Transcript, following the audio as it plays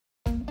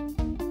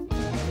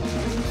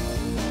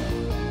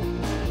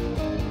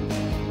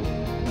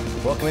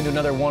Welcome into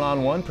another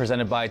one-on-one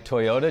presented by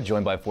Toyota,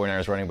 joined by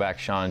 49ers running back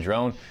Shaun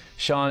Draughn.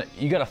 Shaun,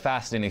 you got a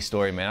fascinating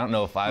story, man. I don't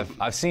know if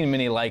I've seen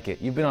many like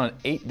it. You've been on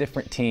 8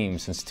 different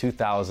teams since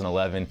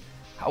 2011.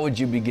 How would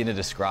you begin to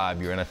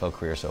describe your NFL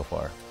career so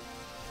far?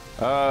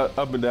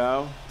 Up and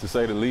down, to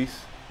say the least.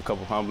 A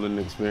couple humbling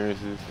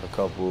experiences, a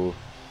couple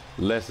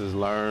lessons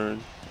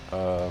learned.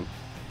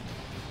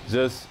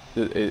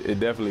 It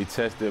definitely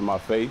tested my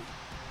faith,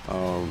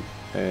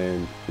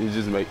 and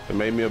it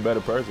made me a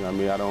better person. I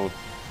mean, I don't,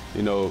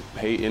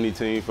 hate any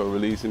team for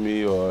releasing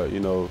me or,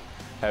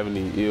 have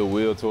any ill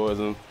will towards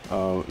them.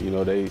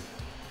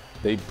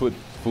 They put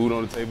food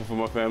on the table for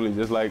my family,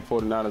 just like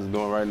 49ers are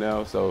doing right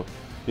now. So,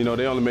 they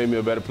only made me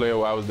a better player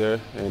while I was there,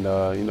 and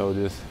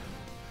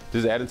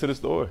just adding to the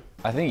story.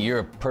 I think you're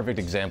a perfect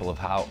example of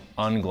how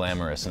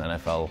unglamorous an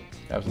NFL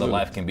the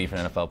life can be for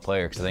an NFL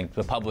player, because I think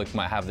the public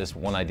might have this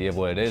one idea of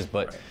what it is,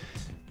 but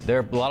there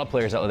are a lot of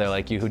players out there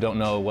like you who don't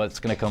know what's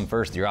going to come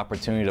first, your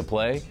opportunity to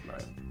play,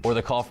 or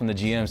the call from the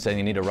GM saying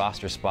you need your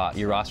roster spot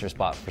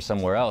for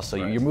somewhere else. So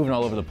you're moving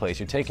all over the place.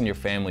 You're taking your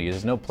family.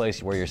 There's no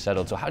place where you're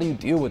settled. So how do you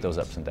deal with those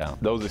ups and downs?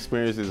 Those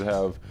experiences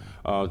have,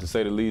 to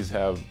say the least,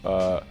 have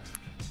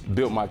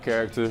built my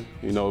character,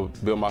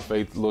 built my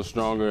faith a little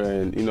stronger,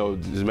 and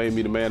just made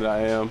me the man that I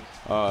am.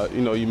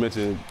 You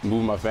mentioned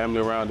moving my family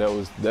around.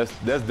 That's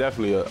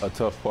definitely a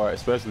tough part,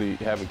 especially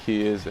having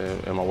kids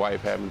and my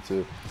wife having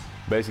to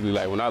basically,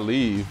 like, when I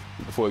leave,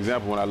 for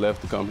example, when I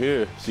left to come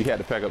here, she had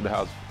to pack up the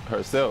house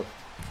herself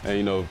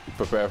and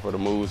prepare for the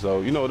move.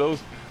 So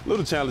those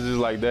little challenges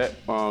like that,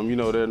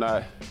 they're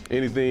not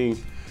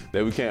anything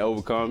that we can't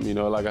overcome.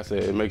 Like I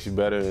said, it makes you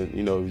better, and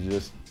you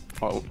just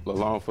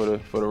along for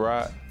the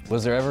ride.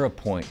 Was there ever a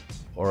point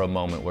or a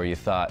moment where you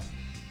thought,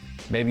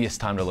 maybe it's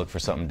time to look for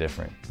something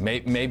different?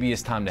 Maybe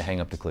it's time to hang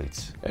up the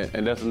cleats?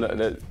 And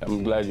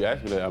I'm glad you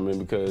asked me that. I mean,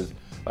 because,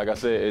 like I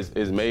said,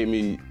 it's made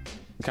me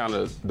kind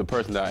of the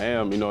person that I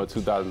am. In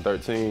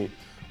 2013,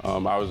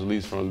 I was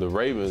released from the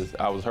Ravens.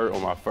 I was hurt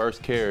on my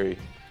first carry,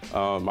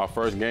 my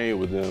first game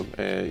with them,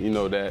 and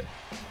that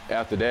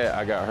after that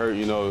I got hurt.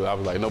 I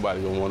was like,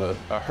 nobody's gonna want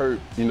a hurt,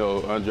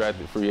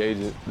 undrafted free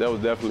agent. That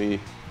was definitely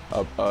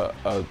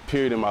a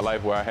period in my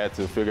life where I had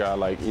to figure out,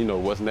 like,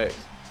 what's next.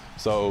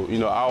 So,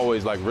 I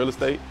always like real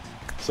estate,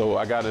 so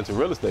I got into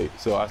real estate.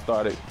 So I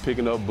started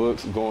picking up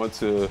books, going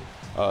to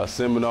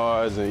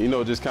seminars,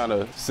 and just kind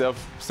of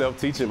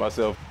self-teaching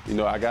myself.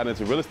 I got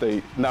into real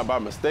estate not by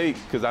mistake,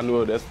 because I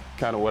knew that's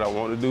kind of what I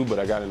wanted to do, but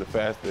I got into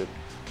faster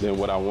than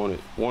what I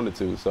wanted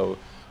to. So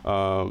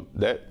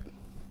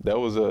that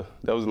was a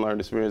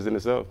learned experience in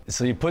itself.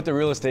 So you put the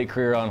real estate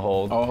career on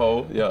hold. On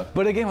hold, yeah.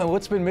 But again,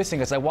 what's been missing?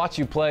 Because I watch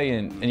you play,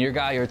 and you're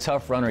a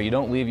tough runner. You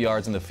don't leave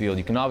yards in the field.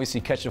 You can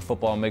obviously catch the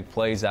football and make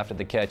plays after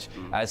the catch,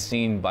 as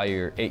seen by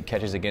your 8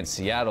 catches against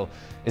Seattle.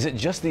 Is it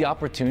just the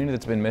opportunity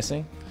that's been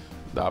missing?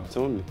 The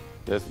opportunity.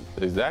 That's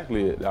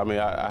exactly it. I mean,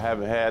 I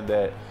haven't had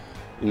that,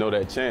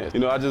 that chance.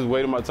 I just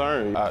waited my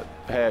turn. I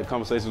had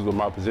conversations with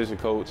my position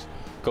coach,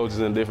 coaches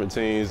in different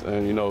teams,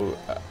 and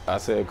I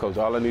said, Coach,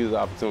 all I need is an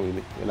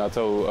opportunity. And I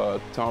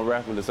told Tom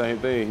Raffman the same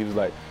thing. He was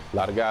like, a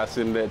lot of guys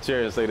sit in that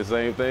chair and say the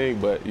same thing,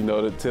 but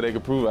until they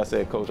can prove it. I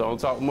said, Coach, I don't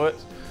talk much,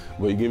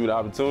 but you give me the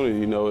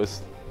opportunity,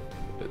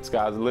 the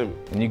sky's the limit.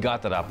 And you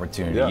got that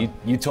opportunity. Yeah.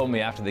 You told me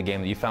after the game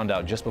that you found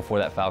out just before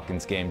that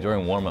Falcons game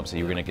during warm-ups that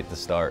you were going to get the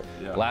start.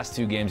 Yeah. The last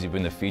 2 games you've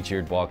been the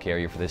featured ball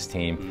carrier for this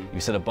team. You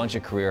set a bunch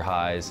of career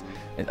highs.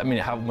 And, I mean,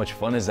 how much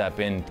fun has that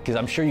been? Because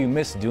I'm sure you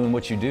miss doing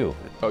what you do.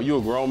 Oh, you're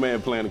a grown man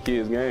playing a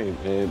kid's game,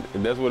 and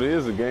that's what it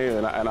is, a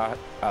game. And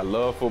I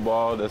love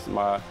football.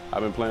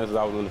 I've been playing since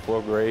I was in the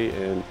 4th grade,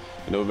 and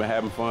we've been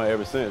having fun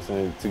ever since.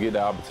 And to get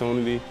the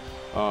opportunity,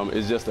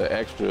 it's just an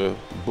extra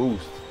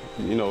boost.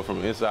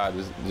 From the inside,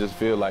 just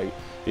feel like,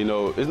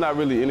 it's not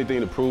really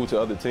anything to prove to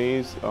other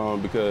teams,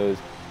 because,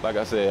 like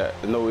I said,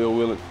 no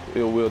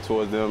ill will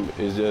towards them.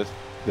 It's just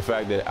the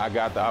fact that I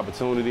got the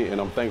opportunity, and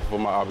I'm thankful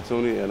for my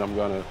opportunity, and I'm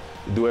gonna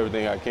do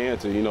everything I can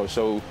to,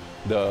 show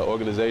the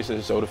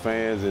organization, show the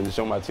fans, and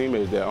show my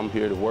teammates that I'm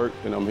here to work,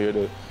 and I'm here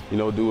to,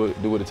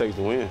 do what it takes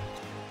to win.